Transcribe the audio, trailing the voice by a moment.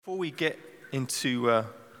Before we get into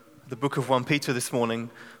the book of 1 Peter this morning,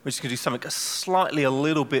 we're just going to do something slightly a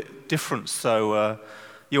little bit different. So,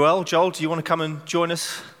 Joel, do you want to come and join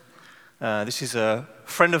us? This is a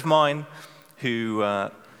friend of mine who,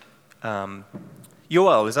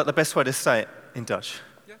 Joel, is that the best way to say it in Dutch?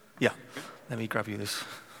 Yeah. Let me grab you this.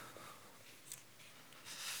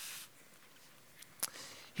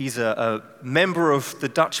 He's a member of the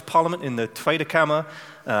Dutch Parliament in the Tweede Kamer,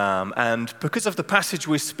 and because of the passage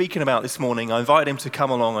we're speaking about this morning, I invited him to come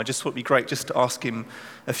along. I just thought it'd be great just to ask him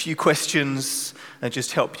a few questions and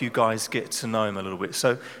just help you guys get to know him a little bit.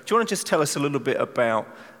 So, do you want to just tell us a little bit about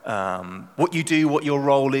what you do, what your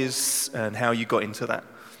role is, and how you got into that?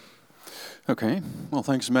 Okay, well,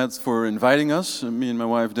 thanks, Matt, for inviting us. Me and my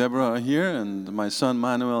wife, Deborah, are here, and my son,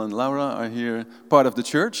 Manuel, and Laura are here, part of the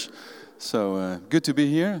church. So good to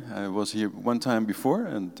be here. I was here one time before,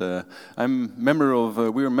 and I'm member of.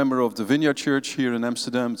 We're a member of the Vineyard Church here in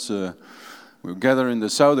Amsterdam. We gather in the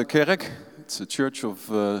Zuiderkerk. It's a church of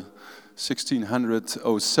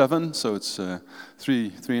 1607, so it's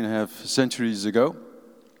three and a half centuries ago,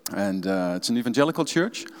 and it's an evangelical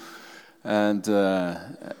church. And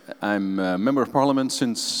I'm a member of Parliament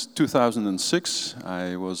since 2006.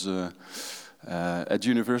 I was at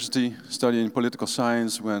university studying political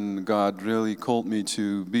science when God really called me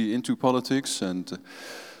to be into politics, and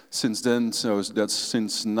since then, so that's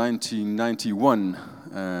since 1991,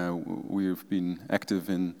 we've been active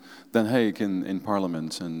in Den Haag in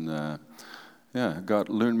Parliament, and God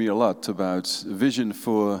learned me a lot about vision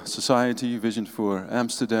for society, vision for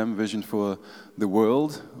Amsterdam, vision for the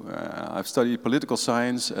world. I've studied political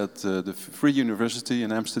science at the Free University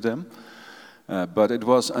in Amsterdam. But it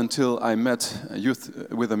was until I met Youth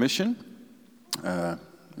with a Mission.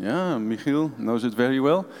 Michiel knows it very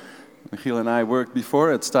well. Michiel and I worked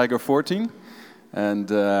before at Steiger 14. And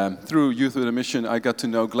through Youth with a Mission, I got to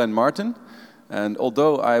know Glenn Martin. And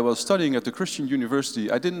although I was studying at the Christian University,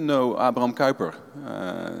 I didn't know Abraham Kuyper.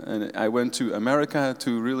 And I went to America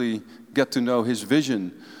to really get to know his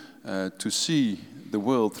vision, to see the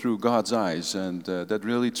world through God's eyes. And that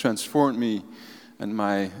really transformed me and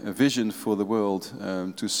my vision for the world,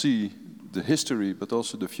 to see the history, but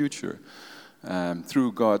also the future,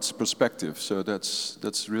 through God's perspective. So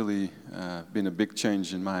that's really been a big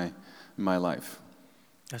change in my life.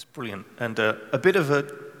 That's brilliant. And a bit of a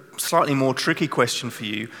slightly more tricky question for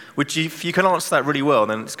you, which if you can answer that really well,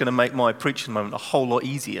 then it's going to make my preaching moment a whole lot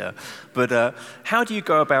easier. But how do you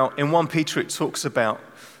go about, in 1 Peter it talks about,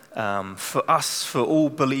 for us, for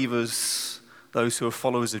all believers, those who are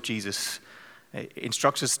followers of Jesus, it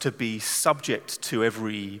instructs us to be subject to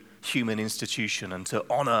every human institution and to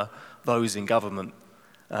honor those in government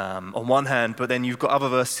on one hand, but then you've got other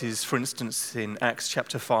verses, for instance, in Acts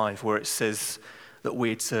chapter 5, where it says that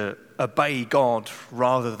we're to obey God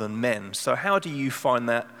rather than men. So how do you find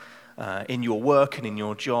that in your work and in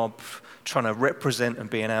your job, trying to represent and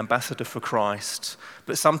be an ambassador for Christ,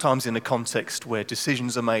 but sometimes in a context where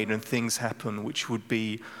decisions are made and things happen which would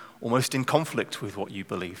be almost in conflict with what you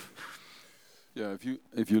believe? Yeah,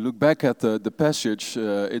 if you look back at the passage,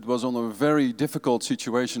 it was on a very difficult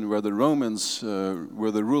situation where the Romans were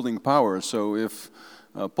the ruling power. So if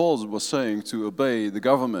Paul was saying to obey the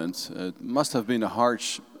government, it must have been a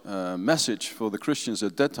harsh message for the Christians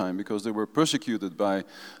at that time, because they were persecuted by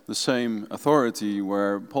the same authority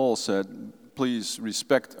where Paul said, please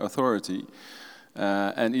respect authority.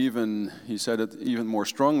 And even, he said it even more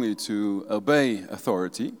strongly, to obey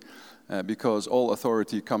authority, because all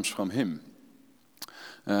authority comes from him.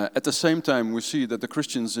 At the same time, we see that the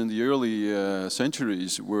Christians in the early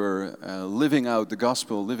centuries were living out the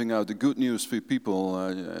gospel, living out the good news for people,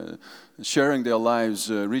 sharing their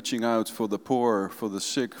lives, reaching out for the poor, for the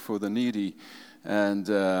sick, for the needy.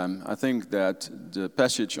 And I think that the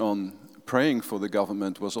passage on praying for the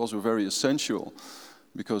government was also very essential,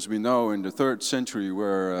 because we know in the 3rd century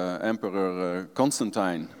where Emperor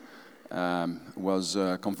Constantine was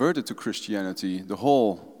converted to Christianity, the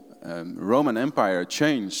whole Roman Empire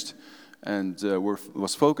changed and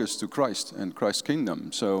was focused to Christ and Christ's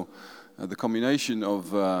kingdom. So the combination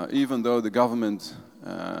of, even though the government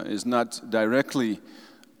is not directly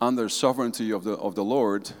under sovereignty of the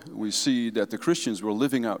Lord, we see that the Christians were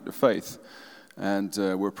living out the faith and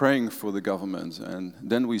were praying for the government. And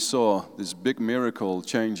then we saw this big miracle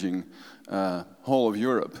changing whole of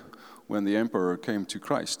Europe when the emperor came to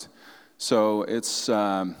Christ. So it's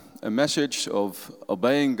a message of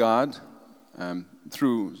obeying God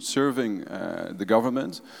through serving the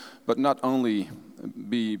government, but not only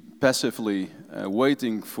be passively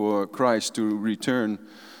waiting for Christ to return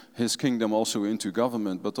his kingdom also into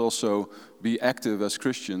government, but also be active as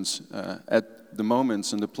Christians the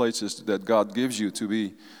moments and the places that God gives you to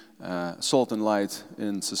be salt and light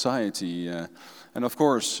in society. And of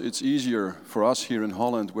course, it's easier for us here in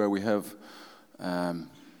Holland, where we have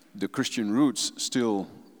the Christian roots still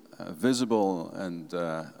visible and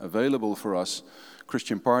available for us,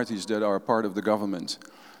 Christian parties that are part of the government.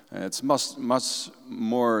 It's much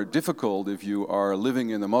more difficult if you are living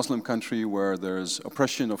in a Muslim country where there's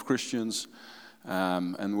oppression of Christians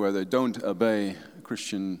and where they don't obey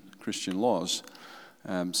Christian laws.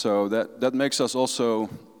 So that makes us also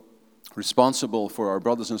responsible for our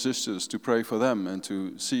brothers and sisters, to pray for them and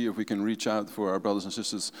to see if we can reach out for our brothers and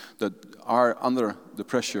sisters that are under the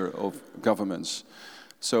pressure of governments.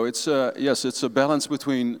 So it's a balance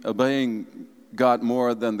between obeying God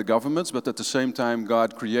more than the governments, but at the same time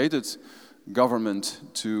God created government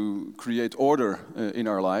to create order in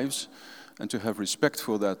our lives and to have respect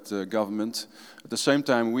for that government. At the same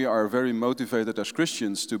time, we are very motivated as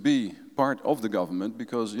Christians to be part of the government,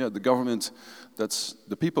 because the government, that's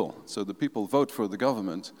the people. So the people vote for the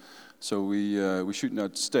government. So we should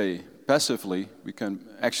not stay passively. We can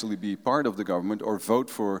actually be part of the government or vote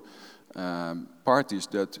for parties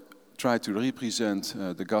that try to represent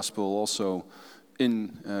the gospel also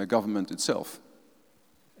in government itself.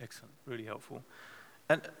 Excellent, really helpful.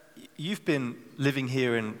 And you've been living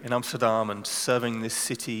here in Amsterdam and serving this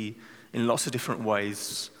city in lots of different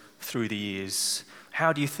ways through the years.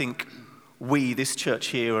 How do you think we, this church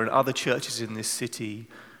here and other churches in this city,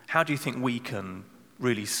 how do you think we can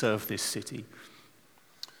really serve this city?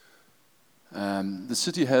 The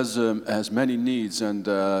city has many needs, and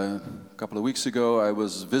a couple of weeks ago I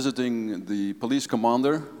was visiting the police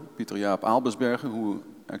commander, Pieter Jaap Albersbergen, who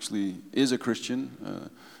actually is a Christian,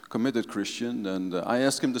 committed Christian, and I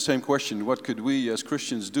asked him the same question: what could we as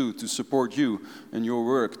Christians do to support you in your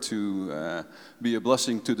work to be a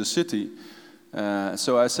blessing to the city?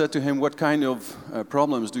 So I said to him, what kind of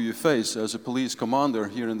problems do you face as a police commander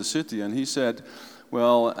here in the city? And he said,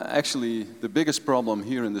 well, actually, the biggest problem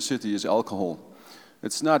here in the city is alcohol.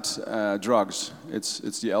 It's not drugs,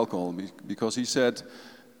 it's the alcohol. Because he said,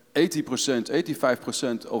 80%,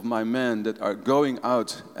 85% of my men that are going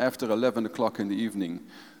out after 11 o'clock in the evening,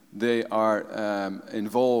 they are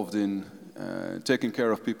involved in taking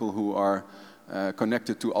care of people who are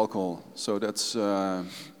connected to alcohol. So that's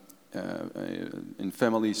in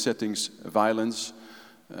family settings, violence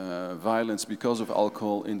because of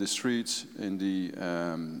alcohol in the streets, in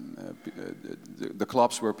the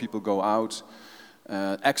clubs where people go out,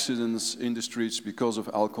 accidents in the streets because of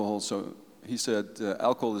alcohol. So he said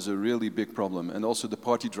alcohol is a really big problem, and also the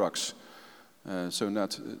party drugs. So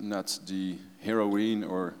not the heroin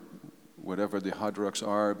or whatever the hard drugs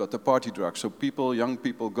are, but the party drugs. So young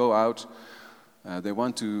people go out. They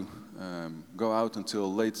want to go out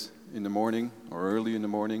until late in the morning or early in the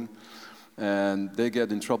morning. And they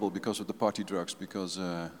get in trouble because of the party drugs, because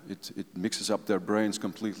it mixes up their brains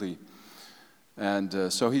completely.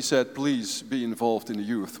 And so he said, please be involved in the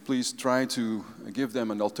youth. Please try to give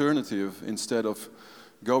them an alternative instead of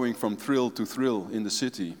going from thrill to thrill in the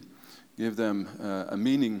city. Give them a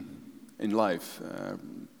meaning in life.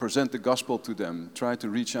 Present the gospel to them. Try to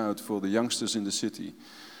reach out for the youngsters in the city.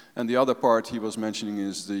 And the other part he was mentioning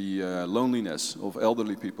is the loneliness of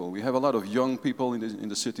elderly people. We have a lot of young people in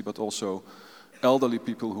the city, but also elderly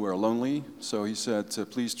people who are lonely. So he said,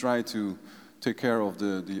 please try to take care of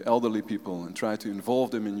the elderly people and try to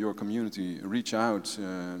involve them in your community. Reach out,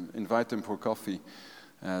 invite them for coffee.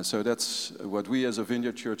 So that's what we as a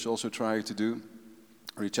Vineyard Church also try to do.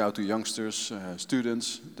 Reach out to youngsters,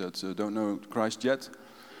 students that don't know Christ yet.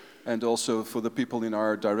 And also for the people in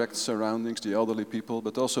our direct surroundings, the elderly people,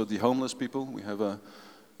 but also the homeless people. We have a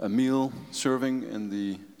meal serving in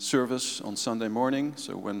the service on Sunday morning.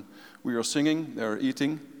 So when we are singing, they're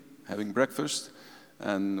eating, having breakfast.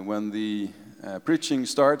 And when the preaching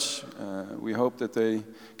starts, we hope that they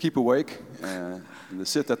keep awake. And they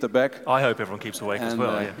sit at the back. I hope everyone keeps awake as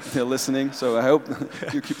well. Yeah. They're listening, so I hope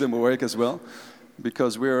you keep them awake as well.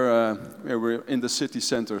 Because we're in the city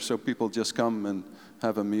center, so people just come and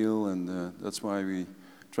have a meal, and that's why we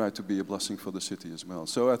try to be a blessing for the city as well.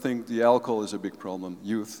 So I think the alcohol is a big problem,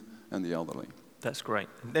 youth and the elderly. That's great.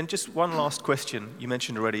 And then just one last question. You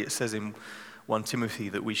mentioned already, it says in 1 Timothy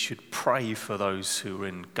that we should pray for those who are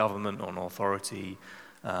in government or in authority.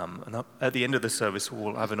 And at the end of the service,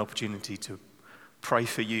 we'll have an opportunity to pray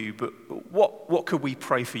for you. But what could we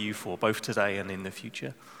pray for you for, both today and in the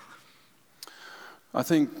future? I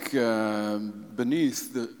think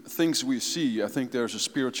beneath the things we see, I think there's a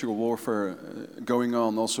spiritual warfare going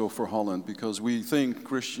on also for Holland, because we think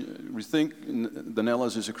the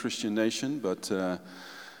Netherlands is a Christian nation, but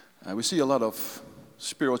we see a lot of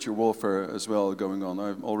spiritual warfare as well going on.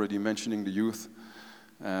 I'm already mentioning the youth,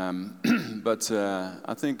 but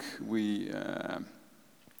I think we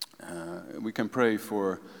can pray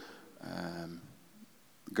for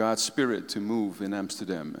God's Spirit to move in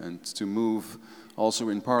Amsterdam and to move also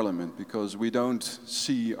in Parliament, because we don't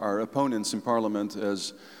see our opponents in Parliament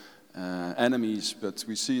as enemies, but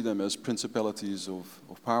we see them as principalities of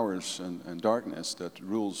powers and darkness that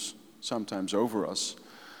rules sometimes over us.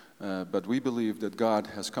 But we believe that God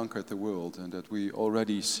has conquered the world and that we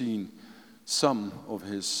already seen some of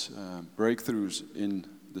his breakthroughs in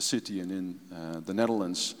the city and in the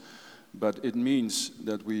Netherlands. But it means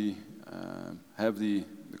that we have the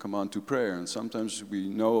command to prayer. And sometimes we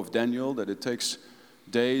know of Daniel that it takes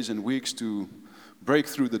days and weeks to break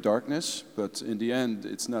through the darkness. But in the end,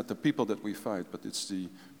 it's not the people that we fight, but it's the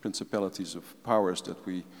principalities of powers that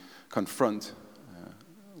we confront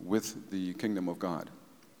with the kingdom of God.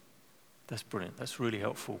 That's brilliant. That's really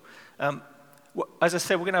helpful. As I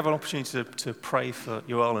said, we're going to have an opportunity to pray for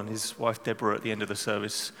Joel and his wife Deborah at the end of the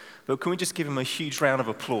service. But can we just give him a huge round of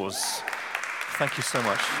applause? Thank you so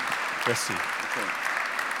much. Bless you. Okay.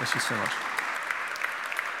 Bless you so much.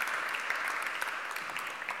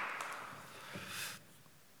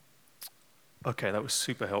 Okay, that was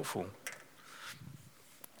super helpful.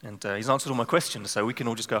 And he's answered all my questions, so we can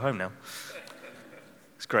all just go home now.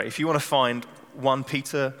 It's great. If you want to find 1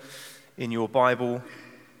 Peter in your Bible,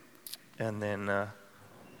 and then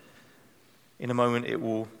in a moment it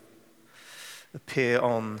will appear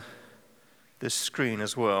on the screen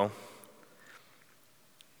as well.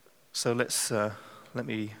 So let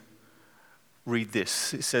me read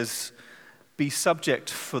this. It says, "Be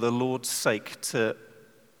subject for the Lord's sake to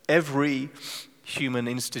every human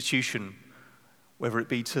institution, whether it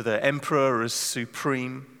be to the emperor as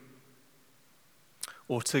supreme,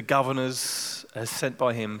 or to governors as sent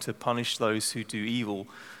by him to punish those who do evil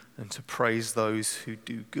and to praise those who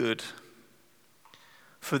do good.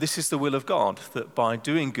 For this is the will of God, that by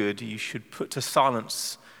doing good you should put to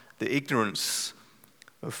silence the ignorance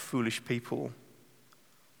of foolish people.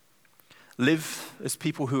 Live as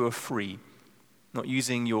people who are free, not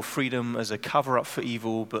using your freedom as a cover-up for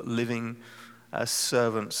evil, but living as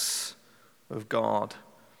servants of God.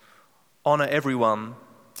 Honor everyone,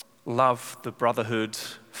 love the brotherhood,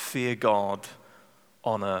 fear God,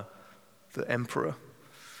 honor the emperor."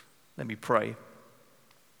 Let me pray.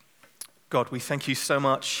 God, we thank you so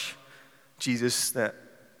much, Jesus, that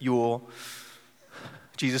you're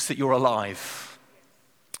alive,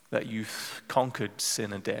 that you've conquered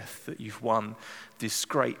sin and death, that you've won this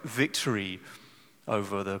great victory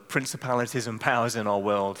over the principalities and powers in our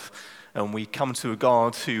world. And we come to a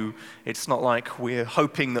God who, it's not like we're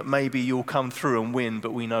hoping that maybe you'll come through and win,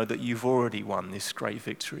 but we know that you've already won this great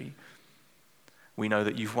victory. We know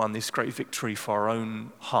that you've won this great victory for our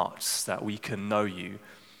own hearts, that we can know you.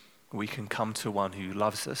 We can come to one who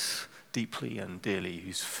loves us deeply and dearly,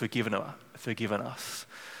 who's forgiven us.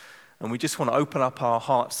 And we just want to open up our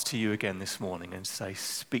hearts to you again this morning and say,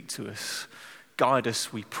 speak to us, guide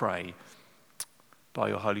us, we pray, by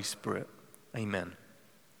your Holy Spirit. Amen.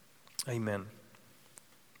 Amen.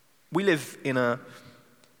 We live in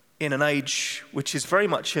an age which is very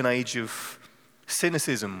much an age of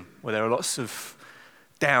cynicism, where there are lots of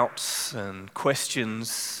doubts and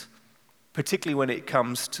questions, particularly when it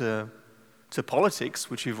comes to politics,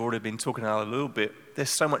 which we've already been talking about a little bit. There's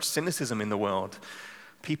so much cynicism in the world.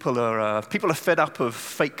 People are fed up of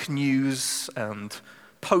fake news and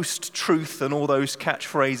post-truth and all those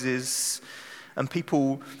catchphrases, and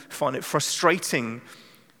people find it frustrating.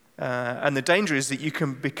 And the danger is that you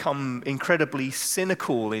can become incredibly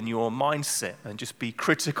cynical in your mindset and just be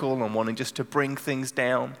critical and wanting just to bring things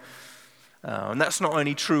down. And that's not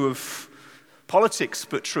only true of politics,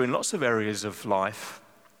 but true in lots of areas of life.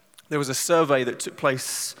 There was a survey that took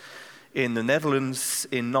place in the Netherlands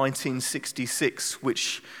in 1966,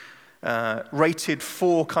 which rated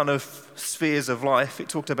 4 kind of spheres of life. It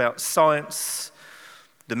talked about science,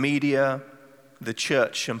 the media, the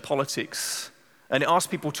church, and politics. And it asked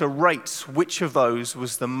people to rate which of those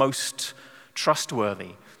was the most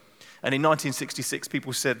trustworthy. And in 1966,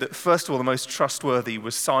 people said that, first of all, the most trustworthy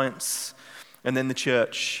was science, and then the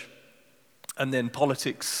church, and then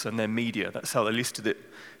politics, and then media. That's how they listed it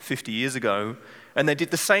 50 years ago. And they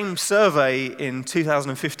did the same survey in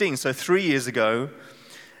 2015, so 3 years ago.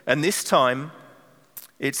 And this time,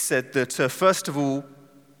 it said that first of all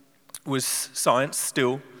was science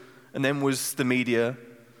still, and then was the media,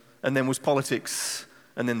 and then was politics,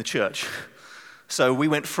 and then the church. So we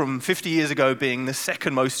went from 50 years ago being the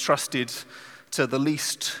second most trusted to the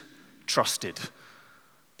least trusted.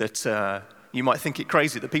 That You might think it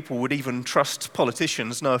crazy that people would even trust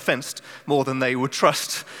politicians, no offense, more than they would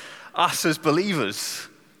trust us as believers.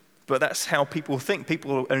 But that's how people think.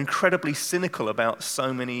 People are incredibly cynical about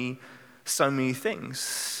so many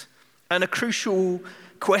things. And a crucial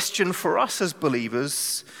question for us as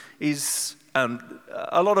believers is,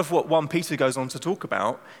 a lot of what 1 Peter goes on to talk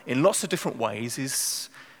about in lots of different ways is,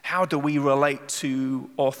 how do we relate to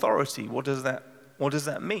authority? What does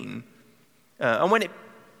that mean? And when it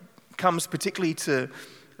comes particularly to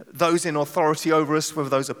those in authority over us, whether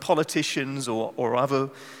those are politicians or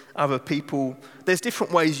other people, there's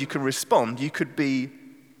different ways you can respond. You could be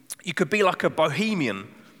like a bohemian,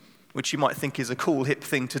 which you might think is a cool, hip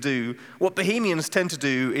thing to do. What bohemians tend to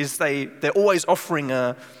do is they're always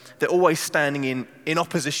they're always standing in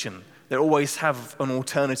opposition. They always have an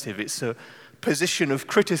alternative. It's a position of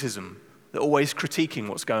criticism. They're always critiquing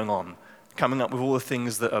what's going on, coming up with all the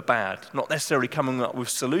things that are bad. Not necessarily coming up with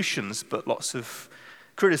solutions, but lots of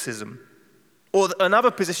criticism. Or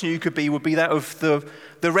another position you could be would be that of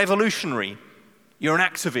the revolutionary. You're an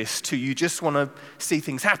activist who you just want to see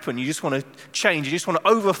things happen. You just want to change. You just want to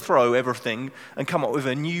overthrow everything and come up with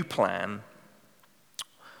a new plan.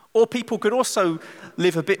 Or people could also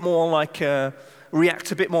live a bit more like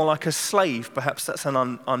react a bit more like a slave. Perhaps that's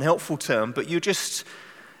an unhelpful term, but you're just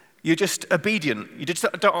obedient. You just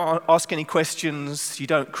don't ask any questions. You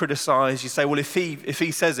don't criticize. You say, well, if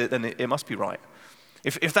he says it, then it must be right.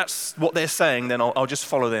 If that's what they're saying, then I'll just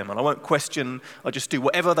follow them, and I won't question. I'll just do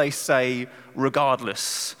whatever they say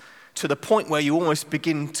regardless, to the point where you almost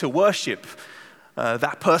begin to worship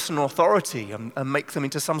that personal authority and make them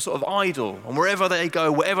into some sort of idol. And wherever they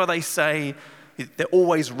go, whatever they say, they're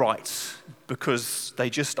always right because they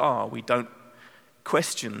just are. We don't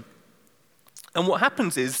question. And what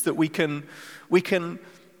happens is that you can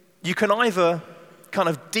either kind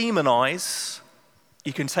of demonize.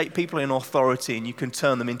 You can take people in authority and you can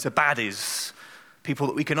turn them into baddies, people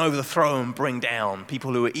that we can overthrow and bring down,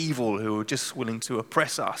 people who are evil, who are just willing to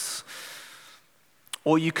oppress us.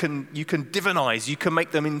 Or you can divinize, you can make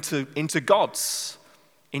them into gods,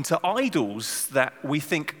 into idols that we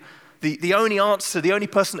think the only answer, the only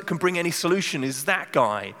person that can bring any solution is that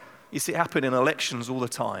guy. You see it happen in elections all the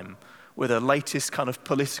time, where the latest kind of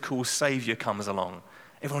political savior comes along.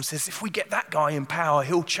 Everyone says, if we get that guy in power,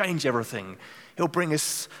 he'll change everything. He'll bring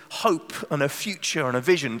us hope and a future and a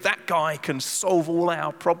vision. That guy can solve all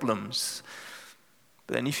our problems.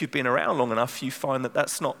 But then if you've been around long enough, you find that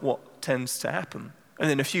that's not what tends to happen. And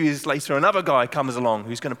then a few years later, another guy comes along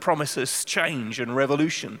who's going to promise us change and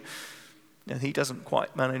revolution. And he doesn't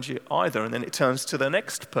quite manage it either. And then it turns to the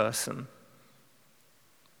next person.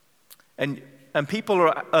 And people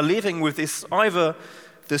are living with this, either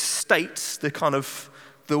the state, the kind of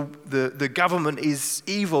the government is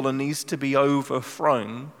evil and needs to be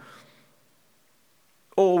overthrown,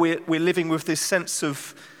 or we're living with this sense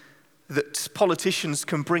of that politicians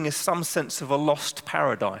can bring us some sense of a lost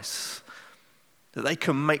paradise, that they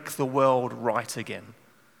can make the world right again.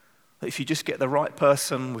 That if you just get the right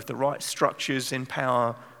person with the right structures in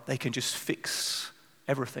power, they can just fix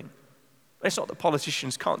everything. It's not that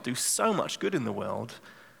politicians can't do so much good in the world,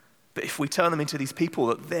 but if we turn them into these people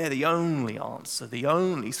that they're the only answer, the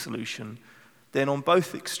only solution, then on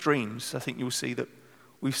both extremes, I think you'll see that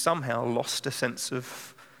we've somehow lost a sense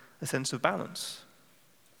of balance.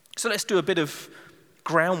 So let's do a bit of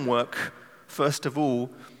groundwork first of all.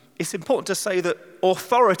 It's important to say that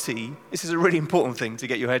authority, this is a really important thing to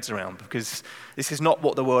get your heads around, because this is not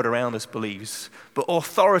what the world around us believes, but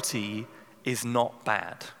authority is not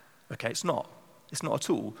bad. Okay, it's not at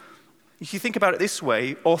all. If you think about it this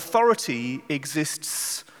way, authority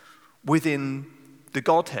exists within the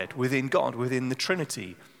Godhead, within God, within the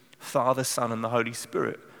Trinity, Father, Son, and the Holy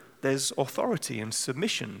Spirit. There's authority and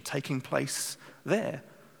submission taking place there.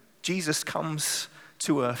 Jesus comes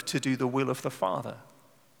to earth to do the will of the Father.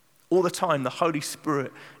 All the time, the Holy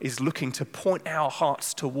Spirit is looking to point our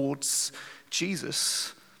hearts towards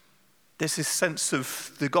Jesus. There's this sense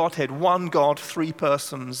of the Godhead, one God, three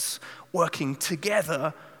persons working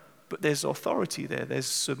together. But there's authority there, there's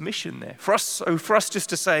submission there. For us just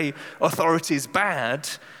to say authority is bad,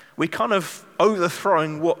 we're kind of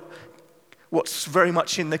overthrowing what's very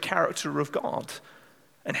much in the character of God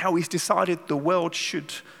and how he's decided the world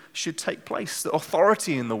should take place. The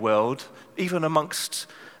authority in the world, even amongst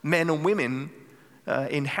men and women,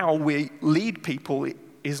 in how we lead people, it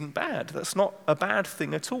isn't bad. That's not a bad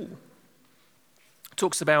thing at all. It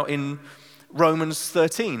talks about in Romans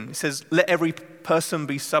 13, it says, let every person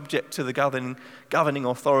be subject to the governing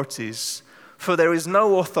authorities, for there is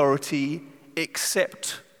no authority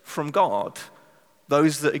except from God.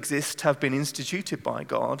 Those that exist have been instituted by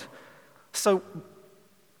God. So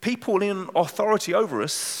people in authority over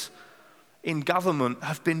us, in government,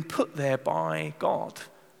 have been put there by God.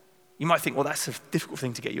 You might think, well, that's a difficult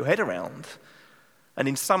thing to get your head around. And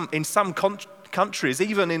in some countries,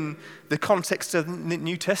 even in the context of the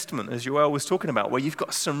New Testament, as Joel was talking about, where you've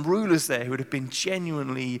got some rulers there who would have been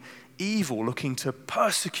genuinely evil, looking to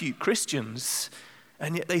persecute Christians,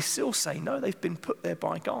 and yet they still say, no, they've been put there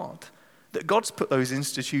by God, that God's put those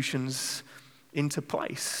institutions into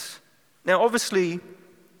place. Now, obviously,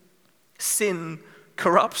 sin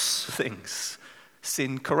corrupts things.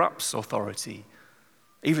 Sin corrupts authority.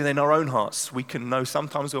 Even in our own hearts, we can know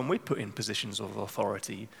sometimes when we're put in positions of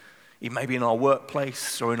authority, it may be in our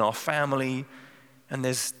workplace or in our family, and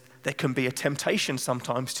there can be a temptation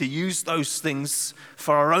sometimes to use those things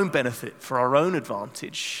for our own benefit, for our own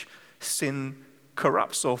advantage. Sin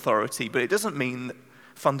corrupts authority, but it doesn't mean that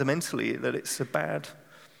fundamentally that it's a bad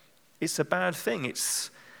thing.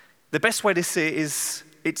 It's the best way to see it is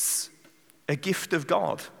it's a gift of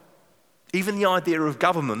God. Even the idea of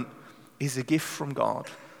government is a gift from God.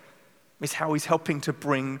 It's how he's helping to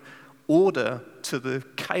bring order to the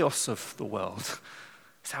chaos of the world.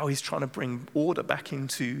 It's how he's trying to bring order back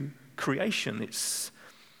into creation. It's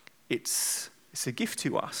a gift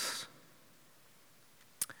to us.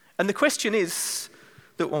 And the question is,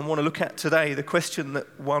 that I want to look at today, the question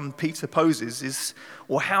that 1 Peter poses is,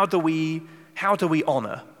 well, how do we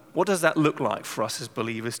honor? What does that look like for us as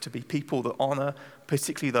believers to be people that honor,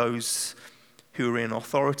 particularly those who are in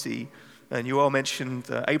authority? And you all mentioned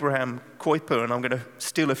Abraham Kuyper, and I'm going to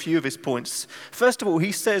steal a few of his points. First of all,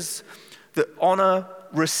 he says that honor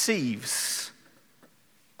receives.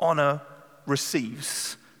 Honor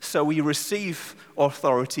receives. So we receive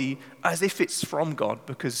authority as if it's from God,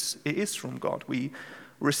 because it is from God. We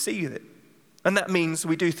receive it. And that means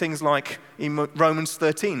we do things like in Romans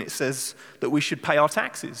 13, it says that we should pay our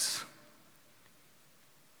taxes.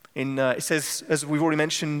 It says, as we've already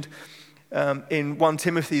mentioned, in 1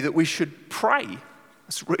 Timothy, that we should pray.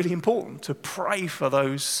 It's really important to pray for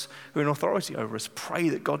those who are in authority over us. Pray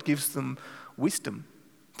that God gives them wisdom.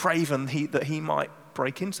 Pray even that he might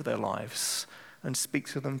break into their lives and speak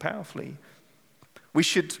to them powerfully.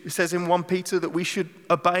 It says in 1 Peter that we should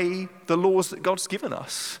obey the laws that God's given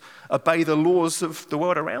us, obey the laws of the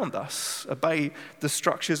world around us, obey the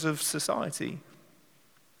structures of society.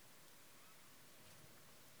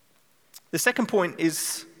 The second point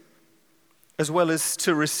is, as well as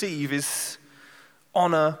to receive, is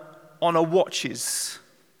honor watches.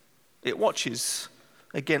 It watches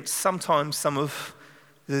against sometimes some of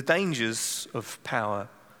the dangers of power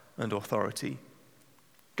and authority.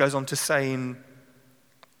 It goes on to say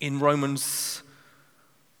in Romans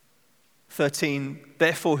 13,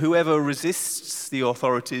 therefore whoever resists the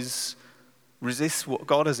authorities resists what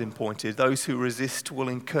God has appointed. Those who resist will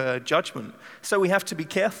incur judgment. So we have to be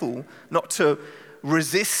careful not to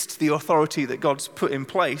resist the authority that God's put in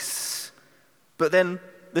place, but then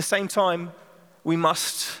at the same time we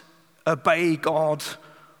must obey God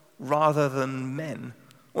rather than men.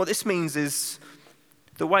 What this means is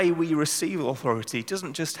the way we receive authority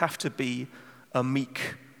doesn't just have to be a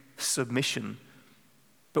meek submission,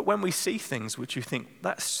 but when we see things which you think,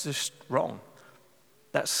 that's just wrong,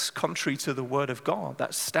 that's contrary to the word of God,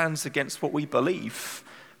 that stands against what we believe,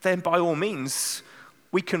 then by all means,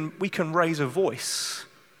 we can raise a voice.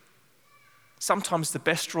 Sometimes the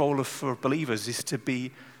best role for believers is to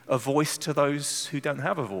be a voice to those who don't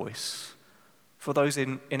have a voice. For those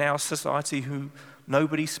in our society who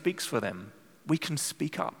nobody speaks for them, we can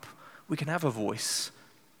speak up. We can have a voice.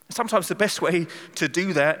 Sometimes the best way to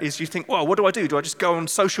do that is you think, well, what do? Do I just go on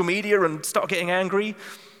social media and start getting angry?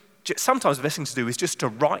 Sometimes the best thing to do is just to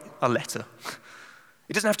write a letter.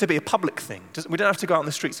 It doesn't have to be a public thing. We don't have to go out on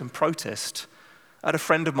the streets and protest. I had a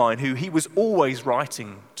friend of mine he was always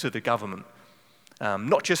writing to the government.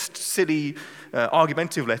 Not just silly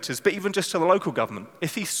argumentative letters, but even just to the local government.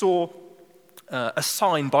 If he saw a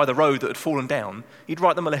sign by the road that had fallen down, he'd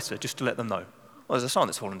write them a letter just to let them know. Well, there's a sign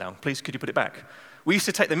that's fallen down. Please, could you put it back? We used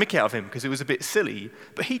to take the mick out of him because it was a bit silly,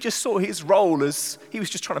 but he just saw his role as he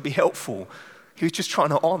was just trying to be helpful. He was just trying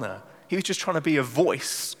to honor. He was just trying to be a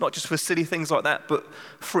voice, not just for silly things like that, but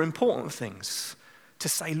for important things. To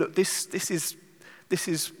say, look, this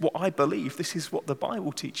is what I believe. This is what the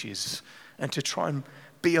Bible teaches. And to try and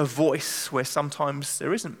be a voice where sometimes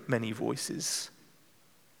there isn't many voices.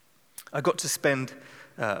 I got to spend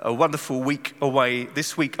a wonderful week away.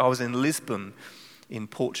 This week I was in Lisbon in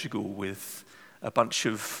Portugal with a bunch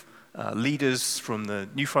of leaders from the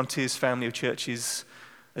New Frontiers family of churches.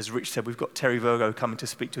 As Rich said, we've got Terry Virgo coming to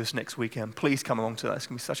speak to us next weekend. Please come along to that. It's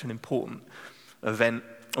going to be such an important event.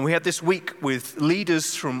 And we had this week with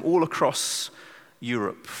leaders from all across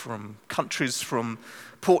Europe, from countries from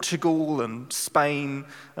Portugal and Spain,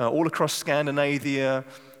 all across Scandinavia,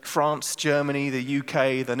 France, Germany, the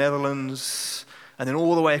UK, the Netherlands, and then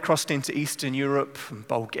all the way across into Eastern Europe, from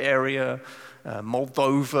Bulgaria,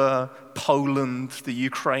 Moldova, Poland, the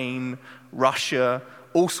Ukraine, Russia,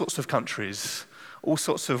 all sorts of countries, all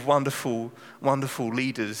sorts of wonderful, wonderful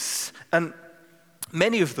leaders. And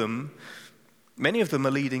many of them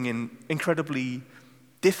are leading in incredibly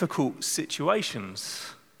difficult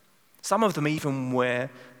situations. Some of them even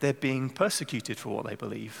where they're being persecuted for what they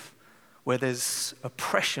believe, where there's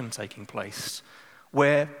oppression taking place,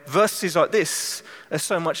 where verses like this are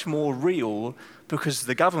so much more real because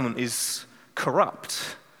the government is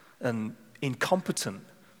corrupt and incompetent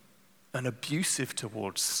and abusive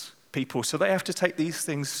towards people. So they have to take these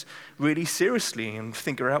things really seriously and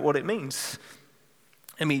figure out what it means.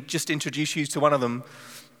 Let me just introduce you to one of them.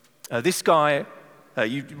 This guy,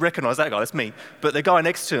 you recognize that guy, that's me. But the guy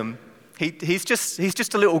next to him, he's just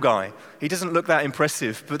a little guy. He doesn't look that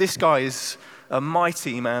impressive, but this guy is a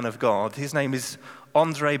mighty man of God. His name is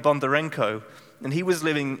Andrei Bondarenko, and he was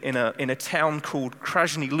living in a town called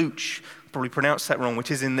Krasny Luch, probably pronounced that wrong,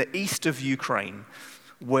 which is in the east of Ukraine,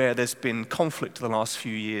 where there's been conflict the last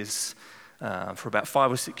few years. For about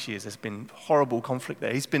 5 or 6 years, there's been horrible conflict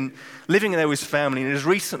there. He's been living there with his family and has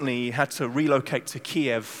recently had to relocate to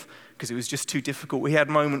Kiev because it was just too difficult. We had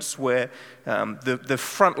moments where the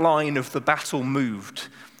front line of the battle moved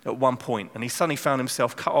at one point, and he suddenly found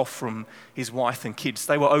himself cut off from his wife and kids.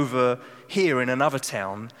 They were over here in another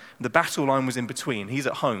town. The battle line was in between. He's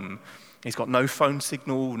at home. He's got no phone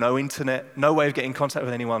signal, no internet, no way of getting in contact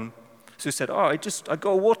with anyone. So he said, I got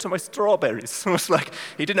to water my strawberries. It was like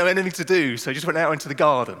he didn't have anything to do, so he just went out into the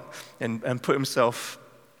garden and put himself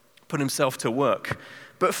to work.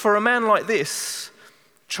 But for a man like this,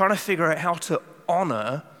 trying to figure out how to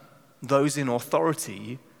honor those in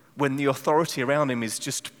authority when the authority around him is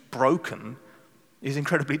just broken is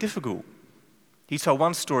incredibly difficult. He told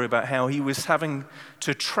one story about how he was having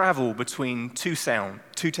to travel between two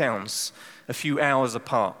towns a few hours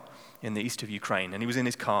apart in the east of Ukraine, and he was in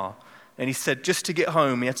his car. And he said just to get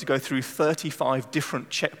home, he had to go through 35 different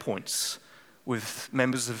checkpoints with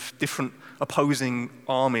members of different opposing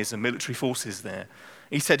armies and military forces there.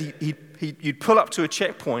 He said you'd pull up to a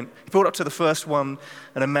checkpoint, he pulled up to the first one,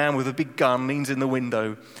 and a man with a big gun leans in the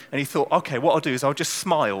window, and he thought, okay, what I'll do is I'll just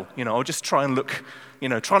smile, I'll just try and look,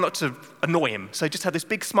 try not to annoy him. So he just had this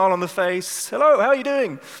big smile on the face. Hello, how are you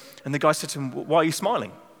doing? And the guy said to him, why are you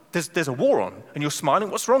smiling? There's a war on, and you're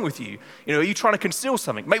smiling. What's wrong with you? Are you trying to conceal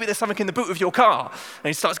something? Maybe there's something in the boot of your car. And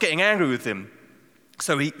he starts getting angry with him.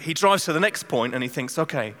 So he drives to the next point, and he thinks,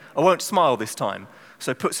 okay, I won't smile this time.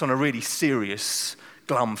 So he puts on a really serious,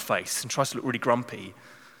 glum face and tries to look really grumpy.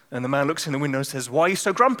 And the man looks in the window and says, why are you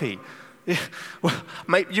so grumpy? Well,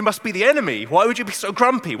 mate, you must be the enemy. Why would you be so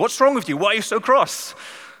grumpy? What's wrong with you? Why are you so cross?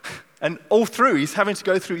 And all through, he's having to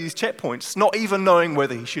go through these checkpoints, not even knowing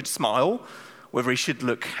whether he should smile, whether he should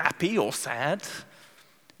look happy or sad.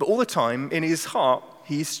 But all the time, in his heart,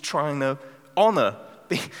 he's trying to honor,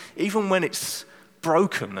 even when it's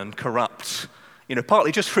broken and corrupt.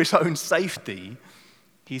 Partly just for his own safety,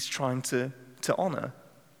 he's trying to honor.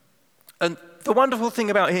 And the wonderful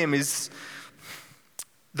thing about him is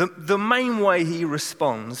the main way he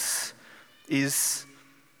responds is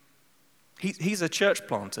he's a church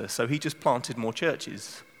planter, so he just planted more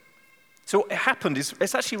churches. So what happened is,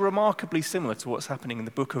 it's actually remarkably similar to what's happening in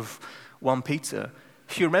the book of 1 Peter.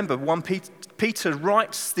 If you remember, Peter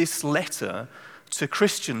writes this letter to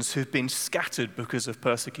Christians who've been scattered because of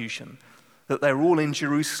persecution, that they're all in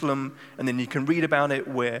Jerusalem, and then you can read about it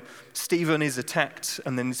where Stephen is attacked,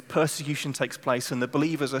 and then this persecution takes place, and the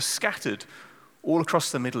believers are scattered all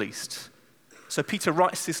across the Middle East. So Peter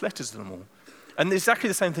writes this letter to them all. And exactly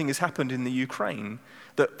the same thing has happened in the Ukraine,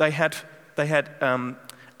 that they had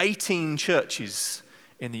 18 churches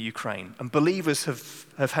in the Ukraine, and believers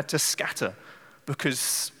have had to scatter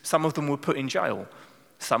because some of them were put in jail,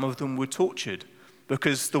 some of them were tortured,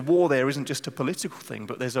 because the war there isn't just a political thing,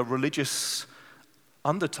 but there's a religious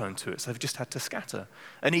undertone to it, so they've just had to scatter.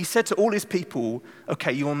 And he said to all his people,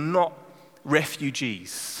 okay, you're not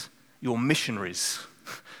refugees, you're missionaries.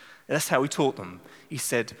 That's how he taught them. He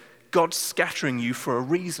said, God's scattering you for a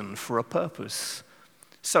reason, for a purpose.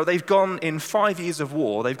 So they've gone, in 5 years of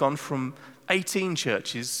war, they've gone from 18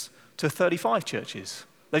 churches to 35 churches.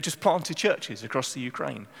 They've just planted churches across the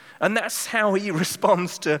Ukraine. And that's how he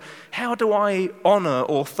responds to, how do I honor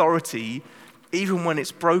authority even when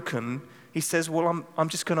it's broken? He says, well, I'm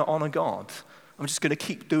just going to honor God. I'm just going to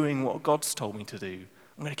keep doing what God's told me to do.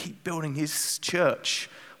 I'm going to keep building his church,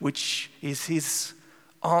 which is his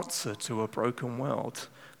answer to a broken world.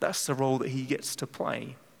 That's the role that he gets to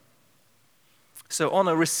play. So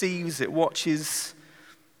honor receives, it watches,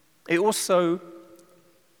 it also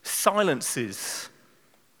silences.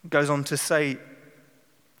 It goes on to say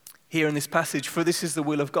here in this passage, for this is the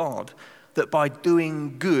will of God, that by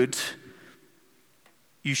doing good,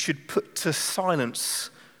 you should put to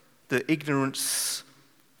silence the ignorance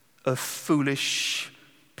of foolish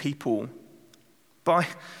people. By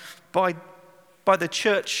the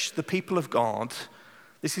church, the people of God,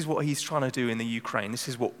 this is what he's trying to do in the Ukraine. This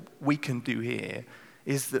is what we can do here,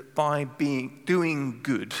 is that by doing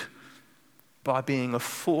good, by being a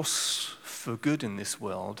force for good in this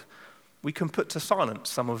world, we can put to silence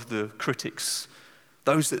some of the critics,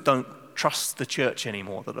 those that don't trust the church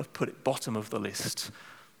anymore, that have put it bottom of the list.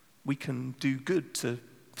 We can do good to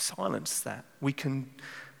silence that. We can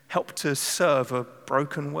help to serve a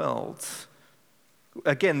broken world.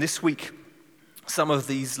 Again, this week, some of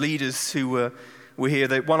these leaders who were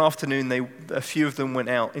here, one afternoon, a few of them went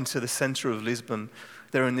out into the center of Lisbon.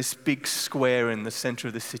 They're in this big square in the center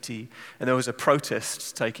of the city, and there was a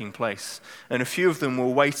protest taking place. And a few of them were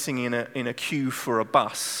waiting in a queue for a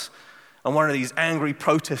bus. And one of these angry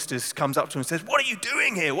protesters comes up to them and says, "What are you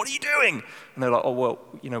doing here? What are you doing?" And they're like, "Oh, well,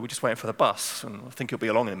 we're just waiting for the bus, and I think he'll be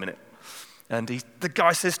along in a minute." And the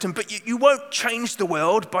guy says to him, "But you won't change the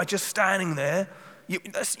world by just standing there. You're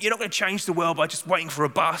not going to change the world by just waiting for a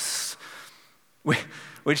bus."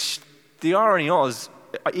 Which the irony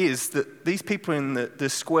is that these people in the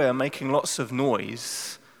square making lots of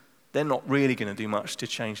noise, they're not really going to do much to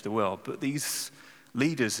change the world. But these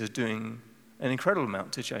leaders are doing an incredible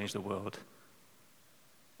amount to change the world.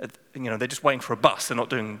 They're just waiting for a bus. They're not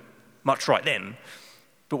doing much right then.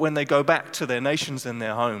 But when they go back to their nations and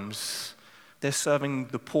their homes, they're serving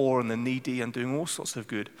the poor and the needy and doing all sorts of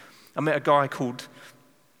good. I met a guy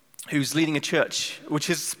who's leading a church which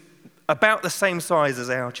is about the same size as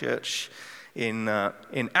our church in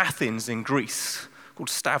Athens in Greece,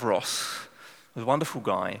 called Stavros. He was a wonderful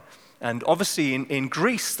guy. And obviously in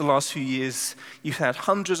Greece the last few years, you've had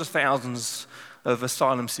hundreds of thousands of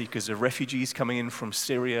asylum seekers, of refugees coming in from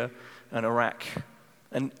Syria and Iraq.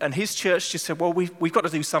 And his church just said, well, we've got to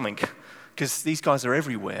do something, because these guys are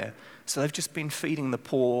everywhere. So they've just been feeding the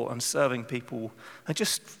poor and serving people, and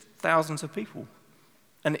just thousands of people.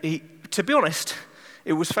 And to be honest,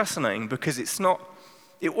 it was fascinating, because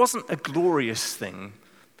it wasn't a glorious thing.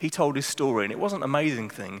 He told his story, and it wasn't an amazing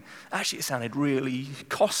thing. Actually, it sounded really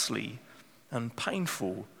costly and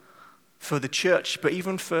painful for the church, but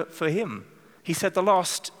even for him. He said the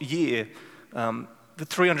last year, the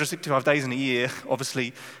 365 days in a year,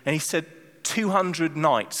 obviously, and he said 200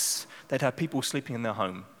 nights they'd have people sleeping in their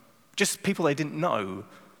home. Just people they didn't know,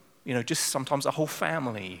 just sometimes a whole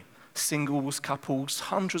family, singles, couples,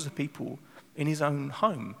 hundreds of people in his own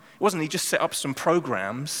home. It wasn't he just set up some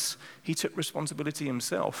programs, he took responsibility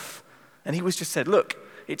himself. And he just said, look,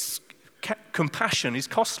 compassion is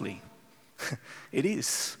costly. It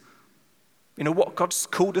is. What God's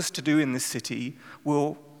called us to do in this city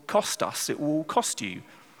will cost us, it will cost you.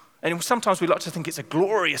 And sometimes we like to think it's a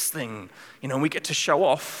glorious thing, we get to show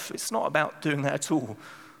off. It's not about doing that at all.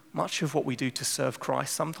 Much of what we do to serve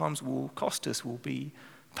Christ sometimes will cost us, will be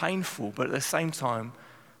painful, but at the same time,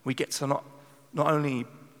 we get to not only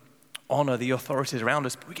honor the authorities around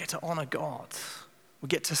us, but we get to honor God. We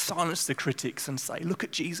get to silence the critics and say, look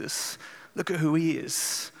at Jesus, look at who he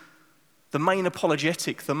is. The main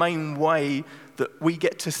apologetic, the main way that we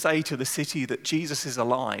get to say to the city that Jesus is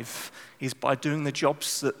alive is by doing the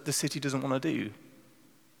jobs that the city doesn't want to do,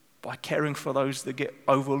 by caring for those that get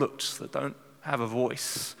overlooked, that don't have a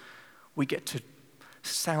voice. We get to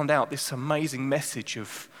sound out this amazing message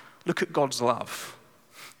of, look at God's love,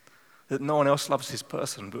 that no one else loves his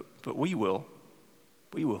person, but we will.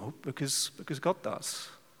 We will, because God does.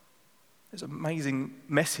 There's an amazing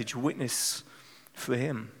message, witness for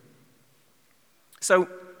him. So,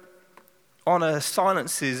 honor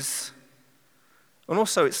silences, and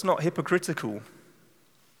also it's not hypocritical.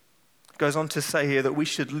 It goes on to say here that we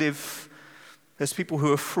should live as people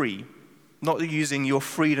who are free, not using your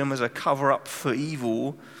freedom as a cover-up for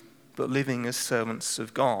evil, but living as servants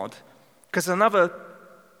of God. Because another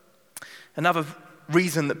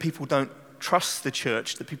reason that people don't trust the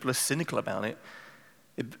church, that people are cynical about it,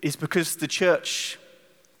 is because the church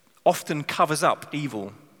often covers up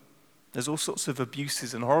evil. There's all sorts of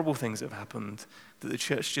abuses and horrible things that have happened that the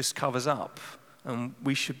church just covers up. And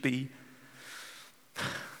we should be,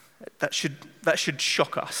 that should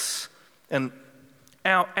shock us. And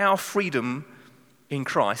our freedom in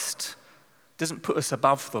Christ doesn't put us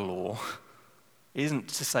above the law. It isn't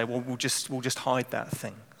to say, well, we'll just hide that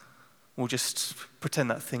thing. We'll just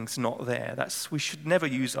pretend that thing's not there. We should never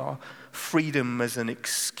use our freedom as an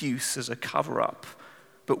excuse, as a cover-up.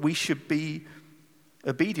 But we should be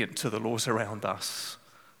obedient to the laws around us.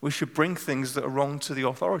 We should bring things that are wrong to the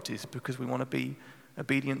authorities because we want to be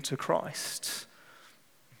obedient to Christ.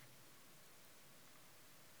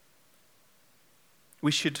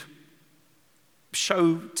 We should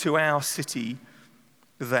show to our city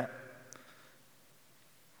that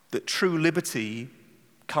true liberty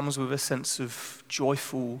comes with a sense of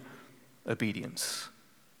joyful obedience.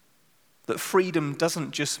 That freedom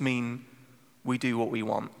doesn't just mean we do what we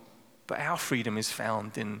want, but our freedom is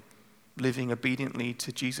found in living obediently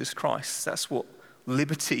to Jesus Christ. That's what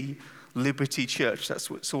Liberty Church, that's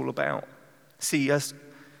what it's all about. See, as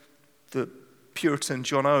the Puritan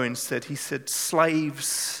John Owen said, he said,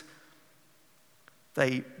 slaves,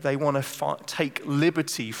 they want to take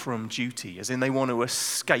liberty from duty, as in they want to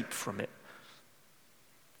escape from it.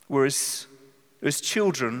 Whereas as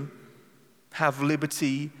children have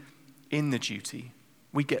liberty in the duty.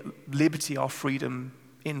 We get liberty, our freedom,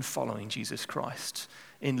 in following Jesus Christ,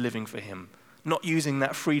 in living for him. Not using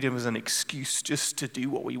that freedom as an excuse just to do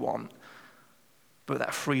what we want, but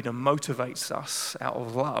that freedom motivates us out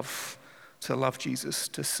of love to love Jesus,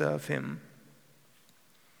 to serve him.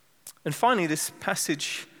 And finally, this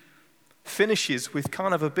passage finishes with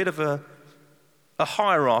kind of a bit of a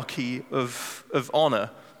hierarchy of honor.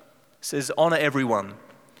 It says, honor everyone,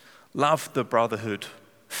 love the brotherhood,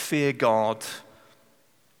 fear God,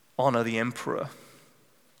 honor the emperor.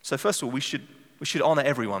 So first of all, we should honor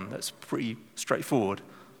everyone. That's pretty straightforward.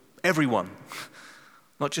 Everyone,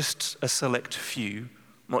 not just a select few,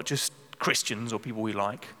 not just Christians or people we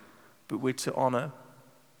like, but we're to honor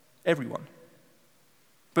everyone.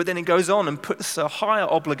 But then it goes on and puts a higher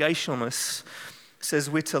obligation on us. It says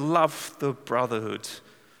we're to love the brotherhood.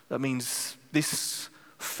 That means this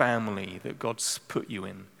family that God's put you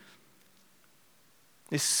in.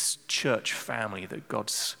 This church family that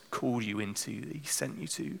God's called you into, that he sent you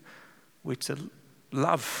to. We're to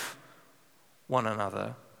love one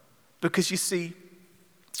another. Because you see,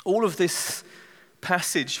 all of this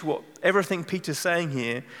passage, everything Peter's saying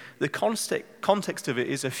here, the context of it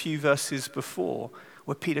is a few verses before,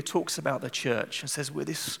 where Peter talks about the church and says we're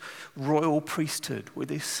this royal priesthood, we're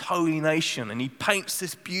this holy nation, and he paints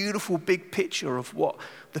this beautiful big picture of what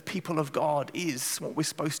the people of God is, what we're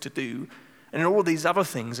supposed to do. And all these other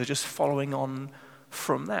things are just following on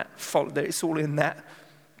from that. It's all in that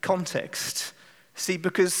context. See,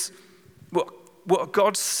 because what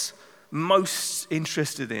God's most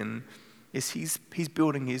interested in is he's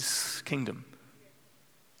building his kingdom.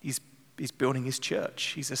 He's building his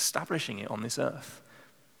church. He's establishing it on this earth.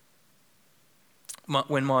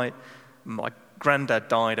 When my granddad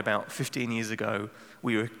died about 15 years ago,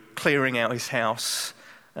 we were clearing out his house,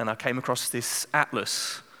 and I came across this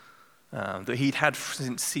atlas that he'd had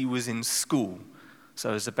since he was in school.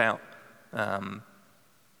 So it was about, I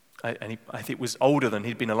think it was older than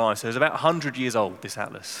he'd been alive. So it was about 100 years old, this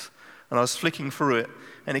atlas. And I was flicking through it,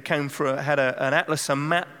 and it had an atlas, a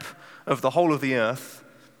map of the whole of the earth,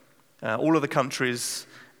 all of the countries,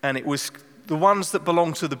 and it was the ones that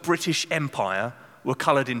belonged to the British Empire were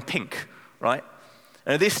colored in pink, right?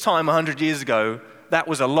 And at this time, 100 years ago, that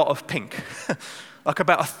was a lot of pink. Like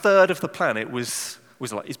about a third of the planet was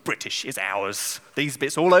like, it's British, it's ours. These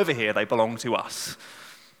bits all over here, they belong to us.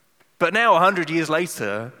 But now, 100 years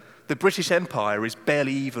later, the British Empire is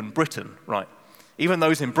barely even Britain, right? Even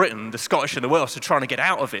those in Britain, the Scottish and the Welsh, are trying to get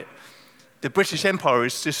out of it. The British Empire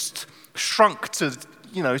is just shrunk to,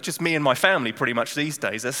 it's just me and my family pretty much these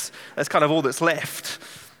days. That's kind of all that's left.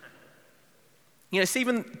 It's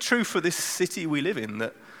even true for this city we live in,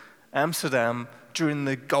 that Amsterdam, during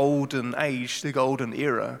the golden age, the golden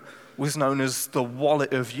era, was known as the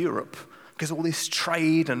wallet of Europe, because all this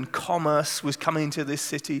trade and commerce was coming into this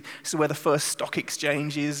city. This is where the first stock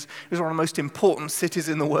exchange is. It was one of the most important cities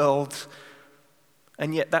in the world.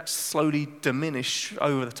 And yet that's slowly diminished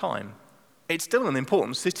over the time. It's still an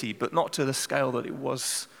important city, but not to the scale that it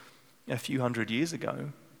was a few hundred years ago.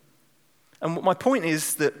 And my point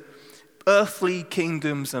is that earthly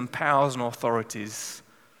kingdoms and powers and authorities,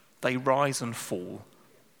 they rise and fall,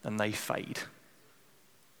 and they fade.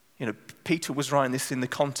 Peter was writing this in the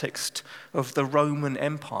context of the Roman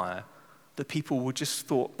Empire. The people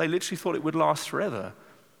they literally thought it would last forever.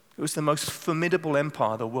 It was the most formidable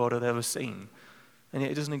empire the world had ever seen, and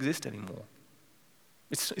yet it doesn't exist anymore.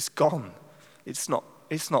 It's gone. It's not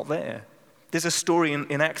there. There's a story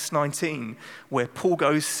in Acts 19 where Paul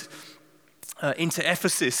goes into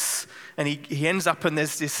Ephesus, and he ends up, and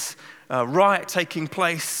there's this riot taking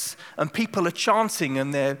place, And people are chanting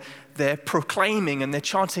and they're proclaiming and they're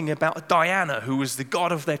chanting about Diana, who was the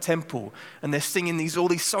god of their temple. And they're singing all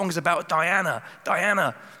these songs about Diana,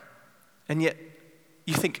 Diana. And yet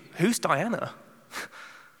you think, who's Diana?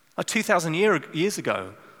 2,000 years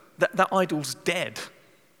ago, that idol's dead.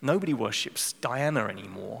 Nobody worships Diana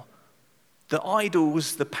anymore. The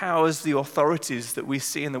idols, the powers, the authorities that we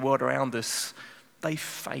see in the world around us, they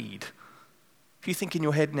fade. If you think in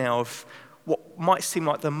your head now of what might seem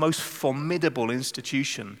like the most formidable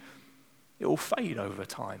institution, it will fade over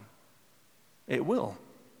time. It will.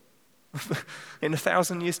 In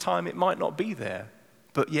 1,000 years' time, it might not be there.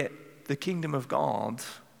 But yet, the kingdom of God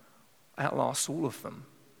outlasts all of them.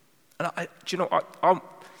 And I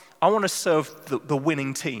want to serve the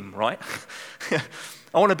winning team, right?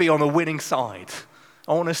 I want to be on the winning side.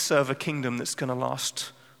 I want to serve a kingdom that's going to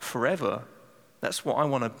last forever. That's what I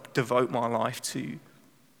want to devote my life to.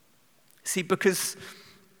 See, because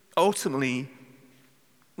ultimately,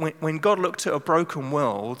 when God looked at a broken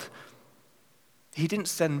world, he didn't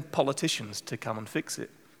send politicians to come and fix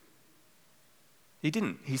it. He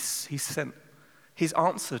didn't. He sent, his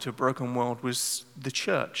answer to a broken world was the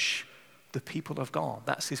church, the people of God.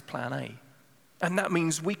 That's his plan A. And that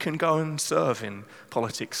means we can go and serve in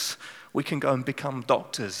politics. We can go and become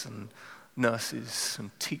doctors and nurses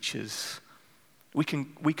and teachers. We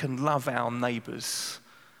can love our neighbors,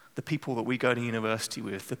 the people that we go to university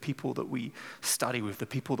with, the people that we study with, the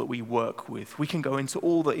people that we work with. We can go into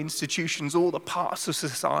all the institutions, all the parts of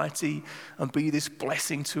society and be this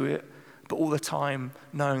blessing to it, but all the time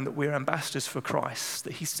knowing that we're ambassadors for Christ,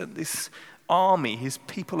 that he sent this army, his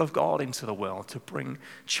people of God into the world to bring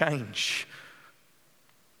change.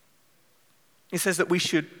 It says that we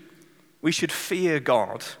should fear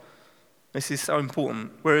God. This is so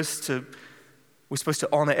important. We're supposed to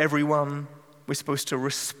honor everyone. We're supposed to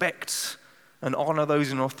respect and honor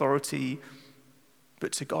those in authority.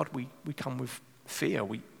 But to God, we come with fear.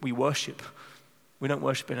 We worship. We don't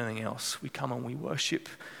worship anything else. We come and we worship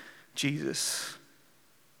Jesus.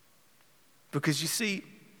 Because you see,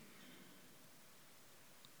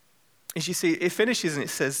 it finishes and it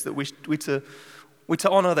says that we're to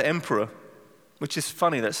honor the emperor, which is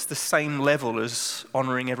funny. That's the same level as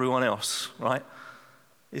honoring everyone else, right?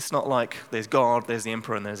 It's not like there's God, there's the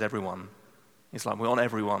emperor, and there's everyone. It's like we honor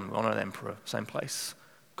everyone, we honor the emperor, same place.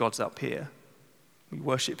 God's up here. We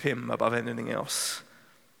worship him above anything else.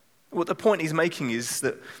 What the point he's making is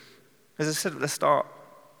that, as I said at the start,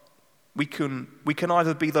 we can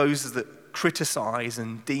either be those that criticize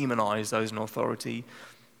and demonize those in authority,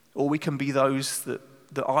 or we can be those that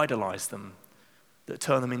idolize them, that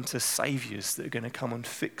turn them into saviors that are going to come and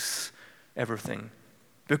fix everything.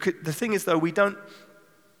 Because the thing is, though,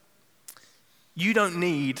 you don't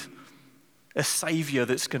need a savior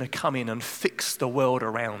that's going to come in and fix the world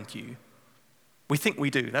around you. We think we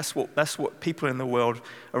do. That's what people in the world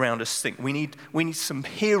around us think. We need some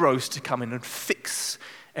heroes to come in and fix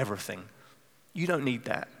everything. You don't need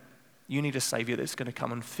that. You need a savior that's going to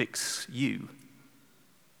come and fix you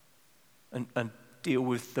and deal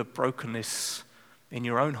with the brokenness in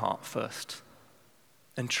your own heart first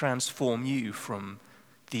and transform you from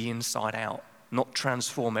the inside out, not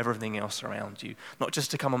transform everything else around you, not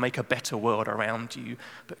just to come and make a better world around you,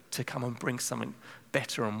 but to come and bring something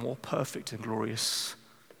better and more perfect and glorious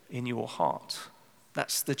in your heart.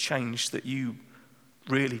 That's the change that you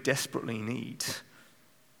really desperately need.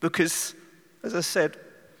 Because, as I said,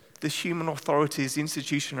 the human authorities, the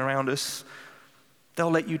institution around us, they'll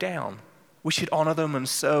let you down. We should honor them and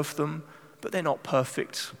serve them, but they're not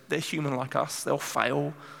perfect. They're human like us. They'll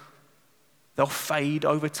fail. They'll fade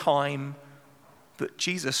over time. But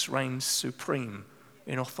Jesus reigns supreme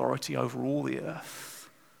in authority over all the earth.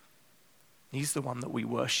 He's the one that we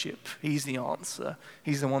worship. He's the answer.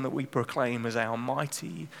 He's the one that we proclaim as our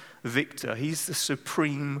mighty victor. He's the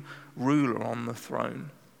supreme ruler on the throne.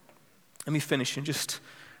 Let me finish and just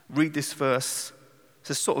read this verse. It's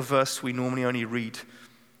a sort of verse we normally only read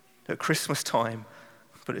at Christmas time,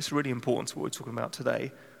 but it's really important to what we're talking about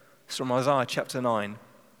today. It's from Isaiah chapter 9.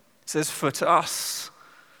 It says, "For to us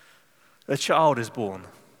a child is born."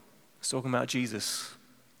 It's talking about Jesus.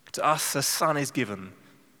 "To us a son is given,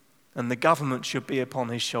 and the government shall be upon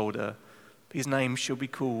his shoulder. His name shall be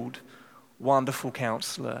called Wonderful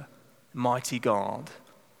Counselor, Mighty God,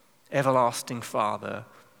 Everlasting Father,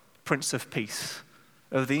 Prince of Peace.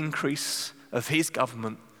 Of the increase of his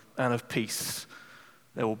government and of peace,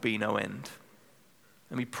 there will be no end."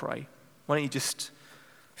 Let me pray. Why don't you just,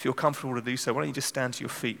 if you're comfortable to do so, why don't you just stand to your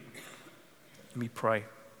feet? Let me pray.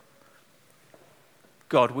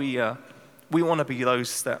 God, we want to be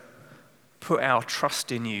those that put our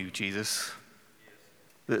trust in you, Jesus.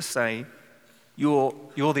 that say, you're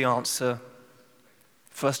the answer,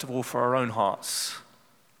 first of all, for our own hearts.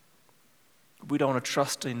 We don't want to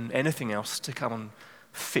trust in anything else to come and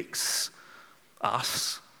fix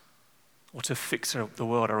us or to fix the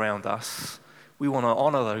world around us. We want to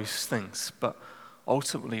honor those things, but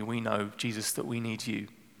ultimately we know, Jesus, that we need you,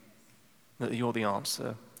 that you're the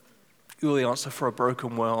answer. You're the answer for a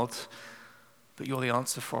broken world, but you're the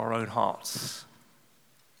answer for our own hearts.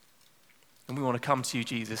 And we want to come to you,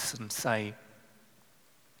 Jesus, and say,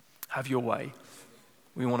 have your way.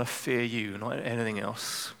 We want to fear you, not anything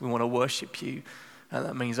else. We want to worship you, and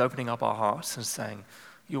that means opening up our hearts and saying,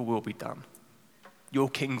 your will be done. Your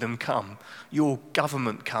kingdom come. Your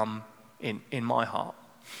government come in my heart.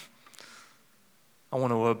 I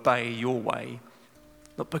want to obey your way,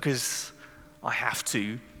 not because I have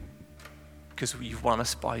to, because you've won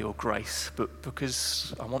us by your grace, but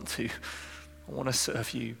because I want to. I want to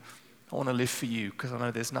serve you. I want to live for you because I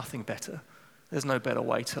know there's nothing better. There's no better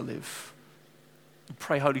way to live.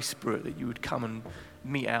 Pray, Holy Spirit, that you would come and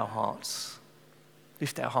meet our hearts.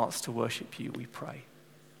 Lift our hearts to worship you, we pray.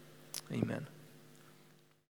 Amen.